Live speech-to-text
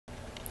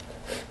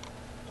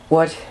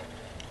What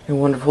a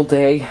wonderful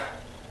day.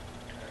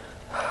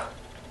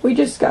 We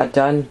just got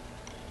done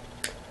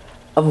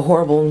of a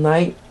horrible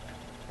night.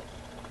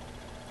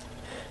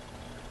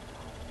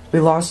 We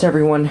lost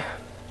everyone,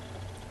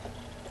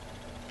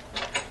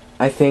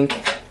 I think.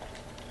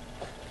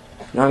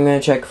 Now I'm gonna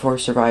check for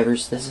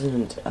survivors. This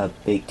isn't a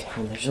big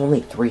town. There's only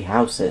 3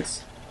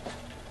 houses.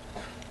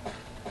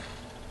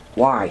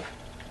 Why?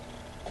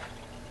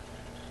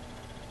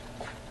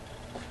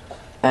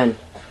 And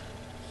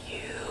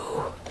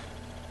you,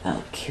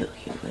 I'll kill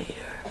you later.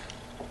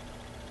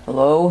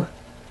 Hello?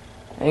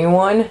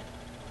 Anyone?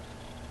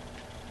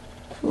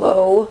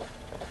 Hello?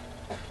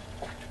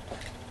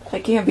 I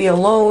can't be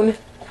alone.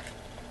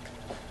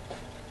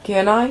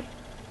 Can I?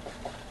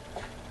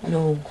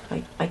 No,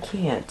 I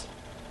can't.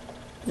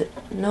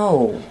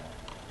 No.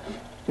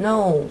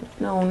 No.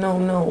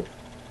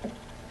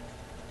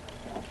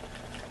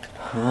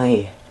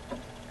 I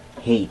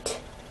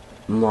hate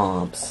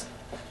mobs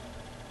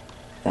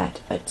that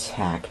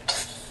attack.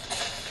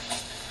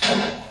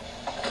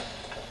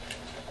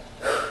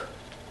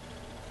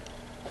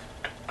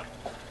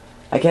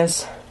 I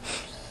guess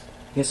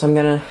I'm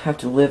gonna have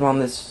to live on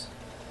this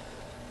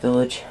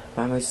village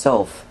by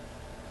myself.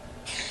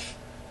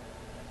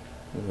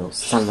 You little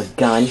son of a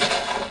gun.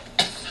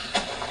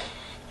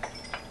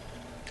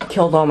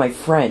 Killed all my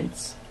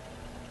friends.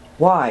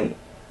 Why?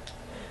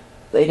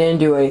 They didn't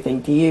do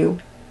anything to you.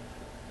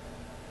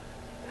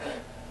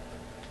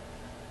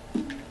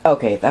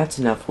 Okay, that's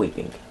enough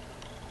weeping.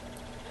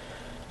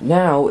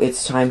 Now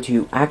it's time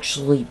to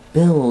actually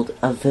build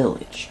a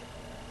village.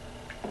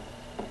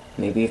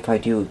 Maybe if I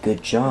do a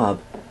good job,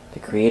 the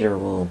creator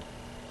will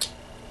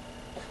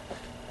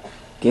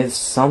give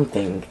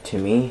something to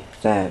me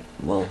that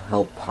will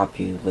help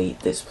populate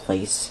this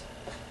place.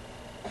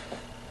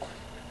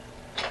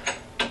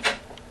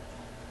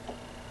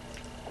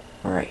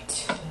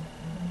 Alright.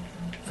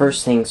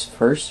 First things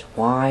first,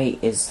 why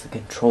is the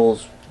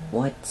controls...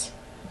 What?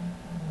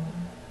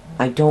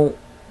 I don't...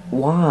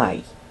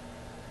 Why?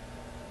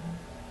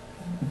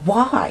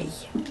 Why?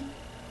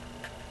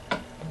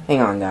 Hang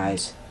on,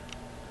 guys.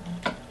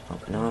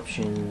 Open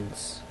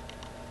options.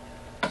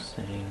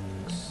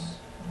 Settings.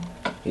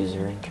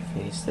 User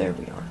interface. There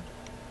we are.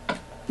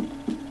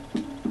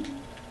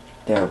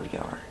 There we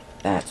are.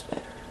 That's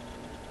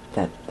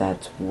better.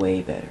 That's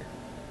way better.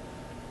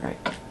 Right.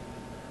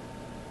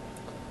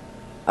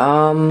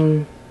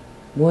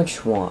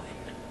 Which one?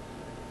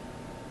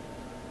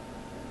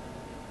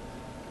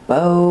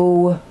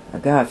 Bow. I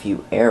got a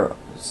few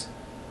arrows.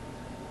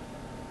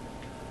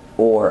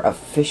 Or a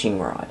fishing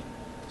rod.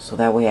 So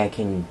that way I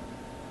can,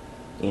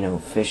 you know,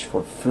 fish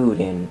for food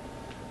and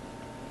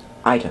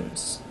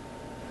items.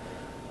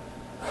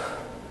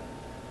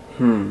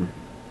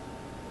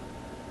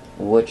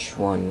 Which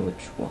one?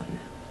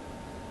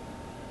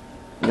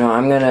 No,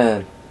 I'm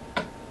gonna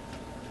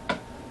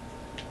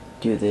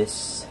do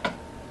this.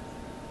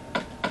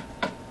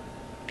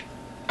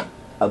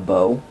 A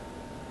bow.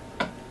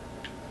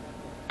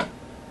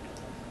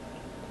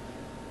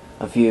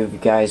 A few of you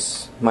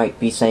guys might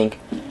be saying,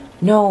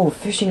 no,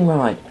 fishing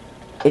rod.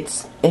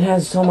 It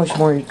has so much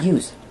more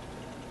use.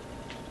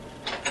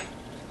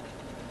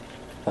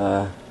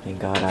 Thank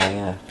God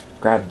I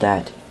grabbed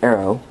that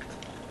arrow.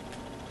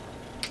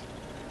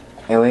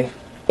 Anyway,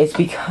 it's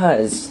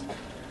because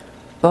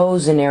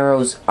bows and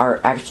arrows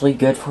are actually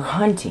good for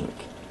hunting.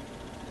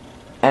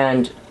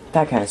 And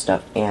that kind of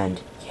stuff.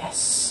 And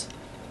yes.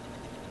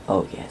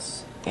 Oh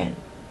yes. And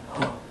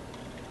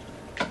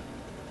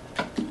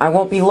I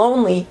won't be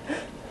lonely.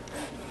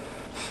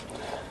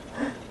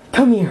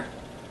 Come here.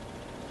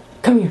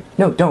 Come here.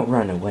 No, don't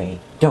run away.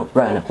 Don't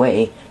run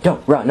away.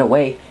 Don't run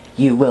away.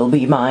 You will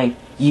be mine.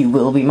 You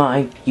will be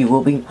mine. You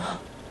will be...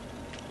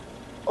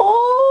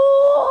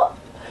 Oh!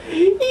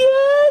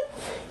 Yes!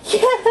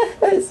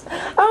 Yes!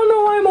 I don't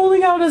know why I'm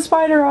holding out a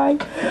spider eye.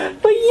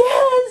 But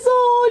yes!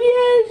 Oh,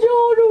 yes!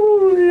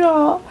 Oh, no,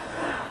 no.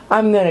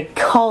 I'm gonna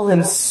call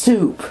him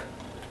Soup.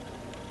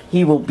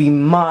 He will be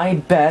my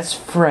best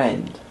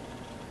friend.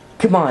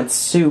 Come on,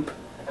 Soup.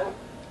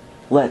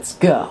 Let's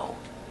go.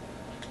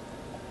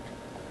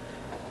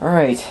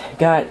 Alright,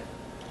 got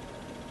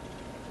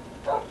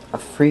a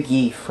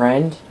freaky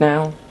friend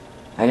now.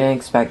 I didn't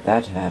expect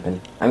that to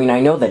happen. I mean, I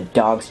know that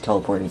dogs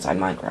teleport inside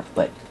Minecraft,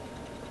 but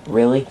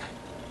really?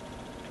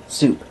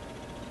 Soup,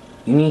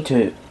 you need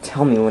to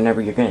tell me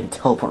whenever you're gonna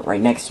teleport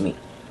right next to me.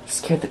 You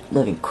scared the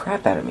living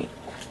crap out of me.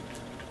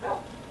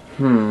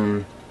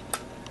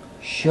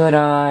 Should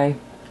I?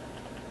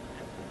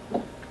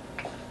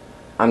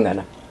 I'm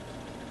gonna.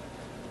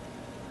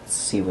 Let's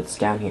see what's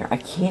down here. I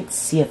can't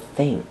see a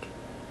thing.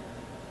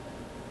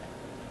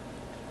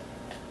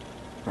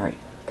 Alright,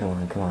 come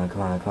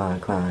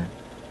on.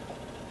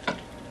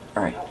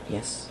 Alright,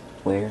 yes.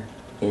 Where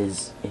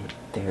is it?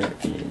 There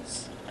it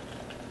is.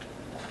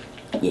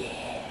 Yeah.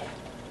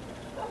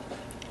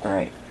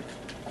 Alright.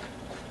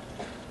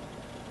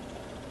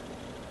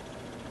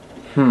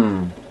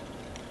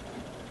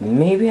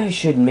 Maybe I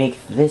should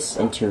make this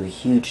into a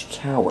huge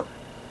tower.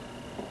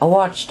 A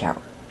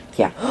watchtower.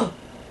 Yeah.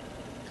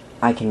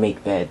 I can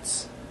make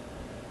beds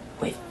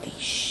with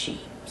these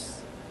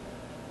sheeps.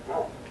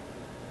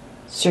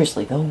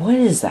 Seriously though, what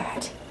is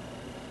that?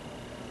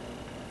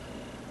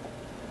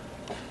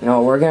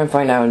 No, we're gonna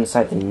find out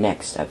inside the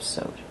next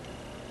episode.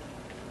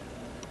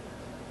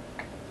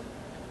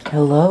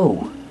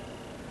 Hello.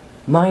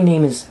 My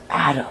name is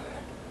Adam.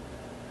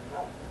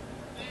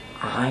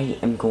 I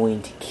am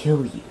going to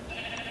kill you.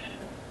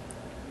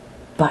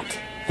 But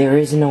there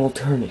is an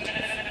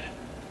alternative.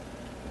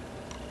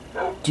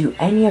 Do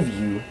any of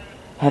you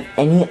have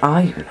any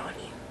iron on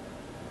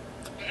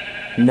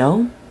you?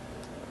 No?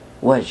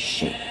 What a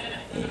shame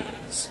it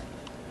is.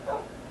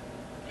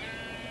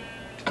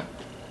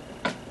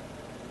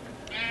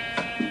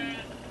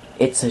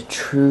 It's a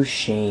true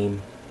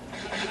shame.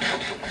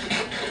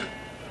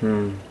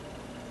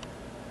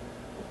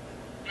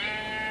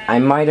 I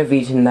might have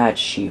eaten that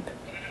sheep.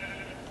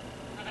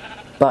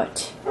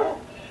 But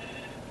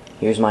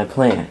here's my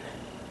plan.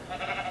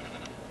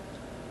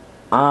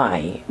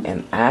 I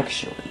am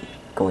actually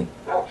going...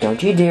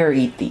 Don't you dare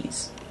eat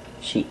these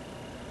sheep.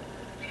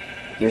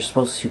 You're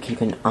supposed to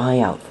keep an eye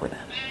out for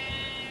them.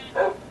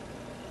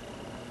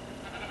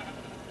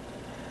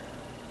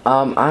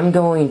 I'm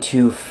going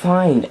to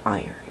find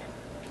iron.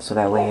 So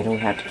that way I don't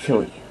have to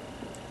kill you.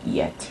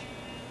 Yet.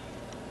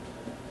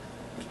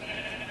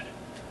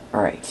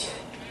 Alright.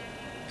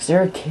 Is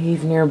there a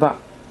cave nearby?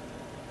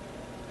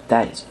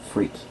 That is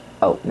freaky.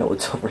 Oh, no,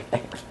 it's over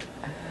there.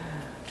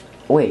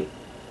 Wait.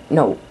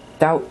 No.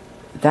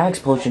 That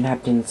explosion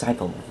happened inside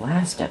the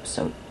last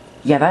episode.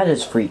 Yeah, that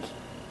is freaky.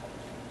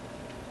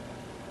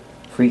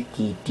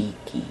 Freaky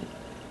deaky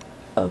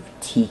of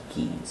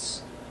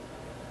tikis.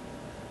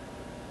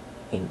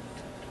 And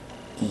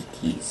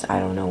geekies. I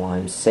don't know what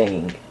I'm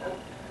saying.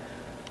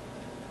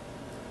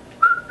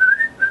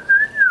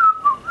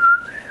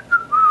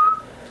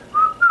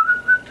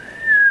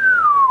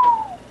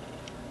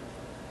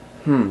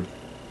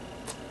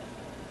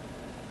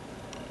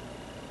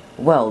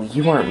 Well,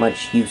 you aren't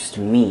much use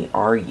to me,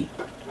 are you?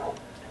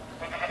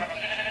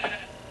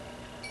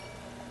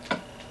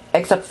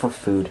 Except for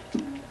food.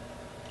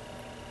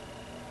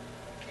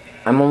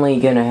 I'm only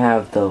gonna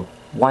have the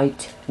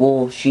white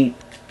wool sheep.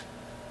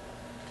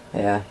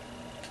 Yeah.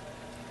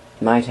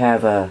 Might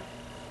have a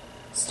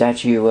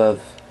statue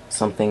of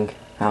something.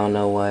 I don't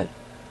know what.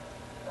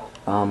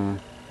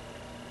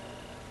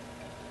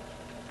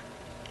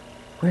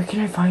 Where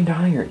can I find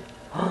iron?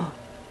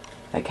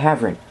 That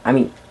cavern. I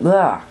mean,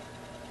 ugh.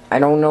 I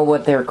don't know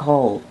what they're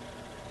called.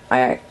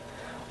 Why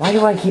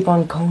do I keep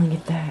on calling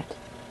it that?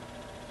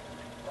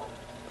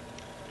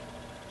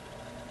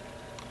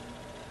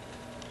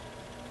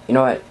 You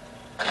know what?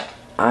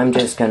 I'm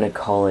just gonna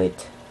call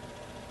it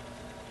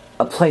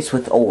a place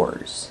with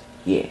ores.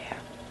 Yeah.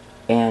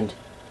 And,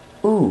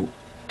 ooh.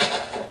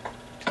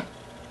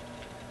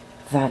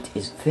 That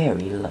is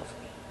very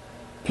lovely.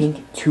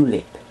 Pink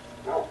tulip.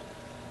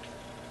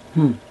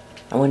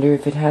 I wonder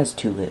if it has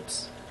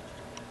tulips.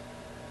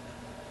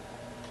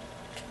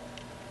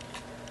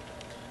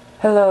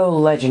 Hello,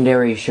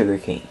 legendary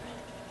sugarcane.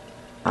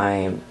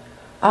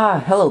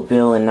 Hello,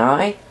 Bill and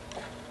I.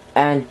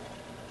 And,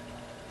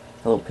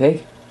 hello,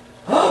 pig.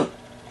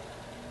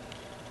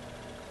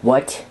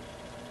 What?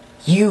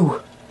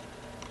 You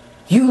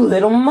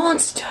little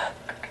monster!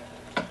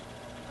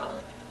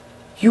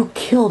 You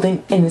killed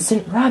an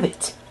innocent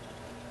rabbit.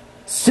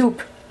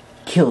 Soup,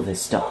 kill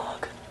this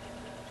dog.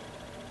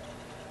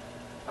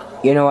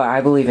 You know what, I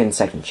believe in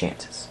second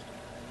chances.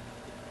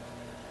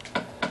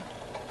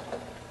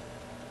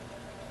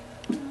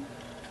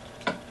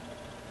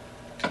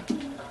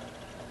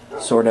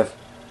 Sort of.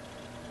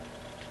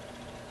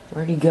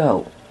 Where'd he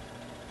go?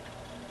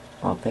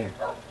 Oh, there.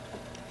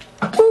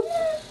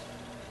 Boop.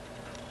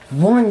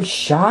 One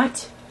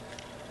shot?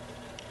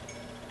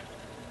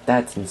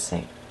 That's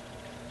insane.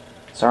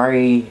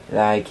 Sorry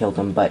that I killed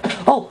him, but...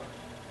 Oh!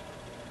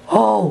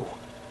 Oh!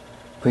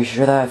 Pretty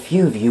sure that a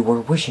few of you were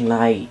wishing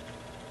that I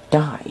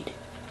died.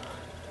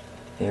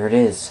 There it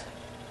is.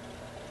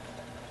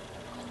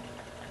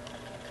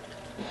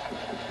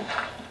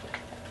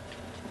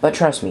 But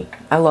trust me,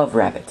 I love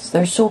rabbits.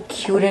 They're so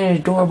cute and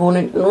adorable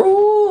and...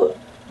 Ooh.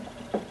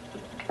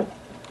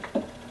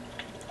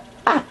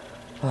 Ah!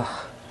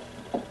 Ugh.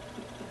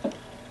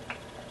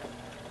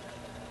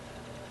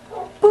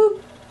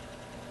 Boop!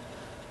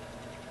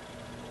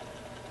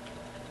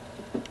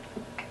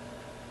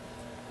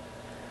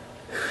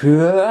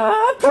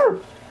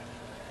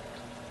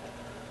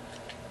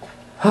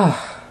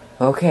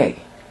 Okay.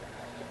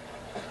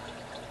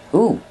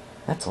 Ooh,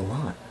 that's a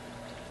lot.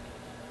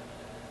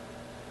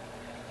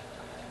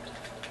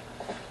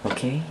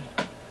 Okay.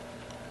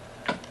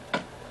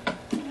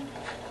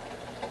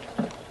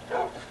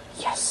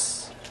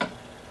 Yes.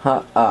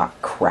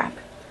 Crap.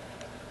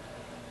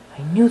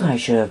 I knew that I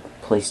should have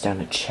placed down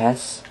a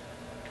chest.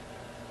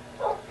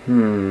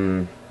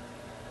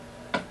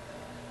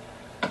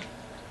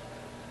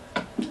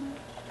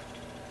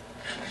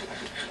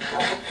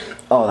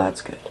 Oh,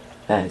 that's good.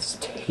 That is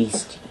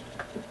tasty.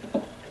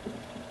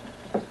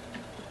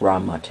 Raw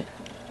mutton.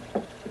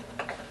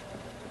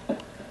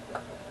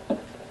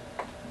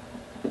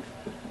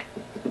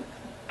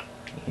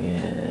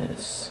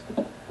 Yes.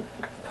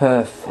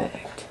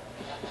 Perfect.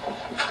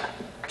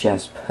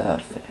 Just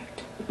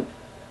perfect.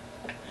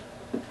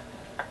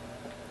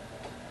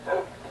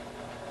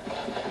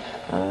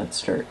 Let's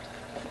start.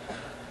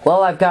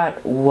 Well, I've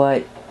got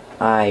what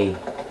I...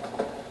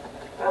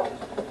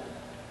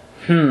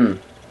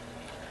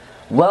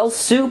 Well,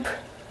 Soup.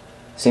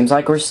 Seems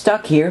like we're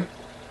stuck here.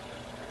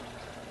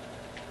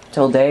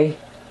 Till day.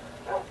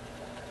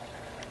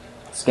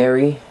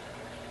 Scary.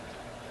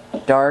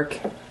 Dark.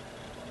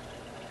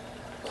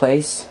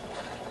 Place.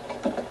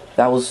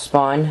 That will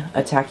spawn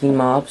attacking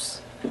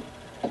mobs.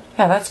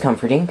 Yeah, that's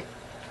comforting.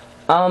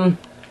 Well,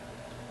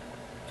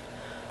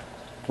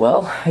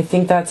 I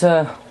think that's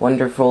a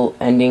wonderful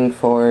ending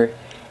for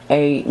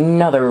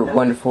another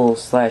wonderful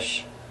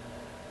slash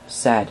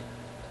sad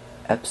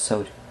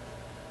episode.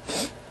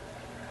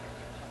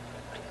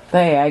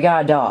 Hey, I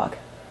got a dog.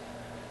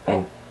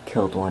 And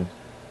killed one.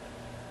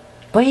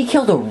 But he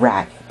killed a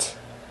rabbit.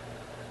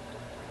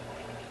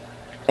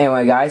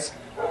 Anyway, guys,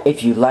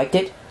 if you liked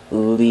it,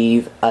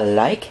 leave a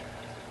like,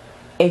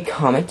 a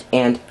comment,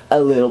 and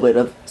a little bit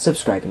of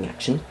subscribing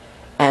action.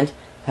 And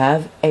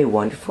have a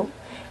wonderful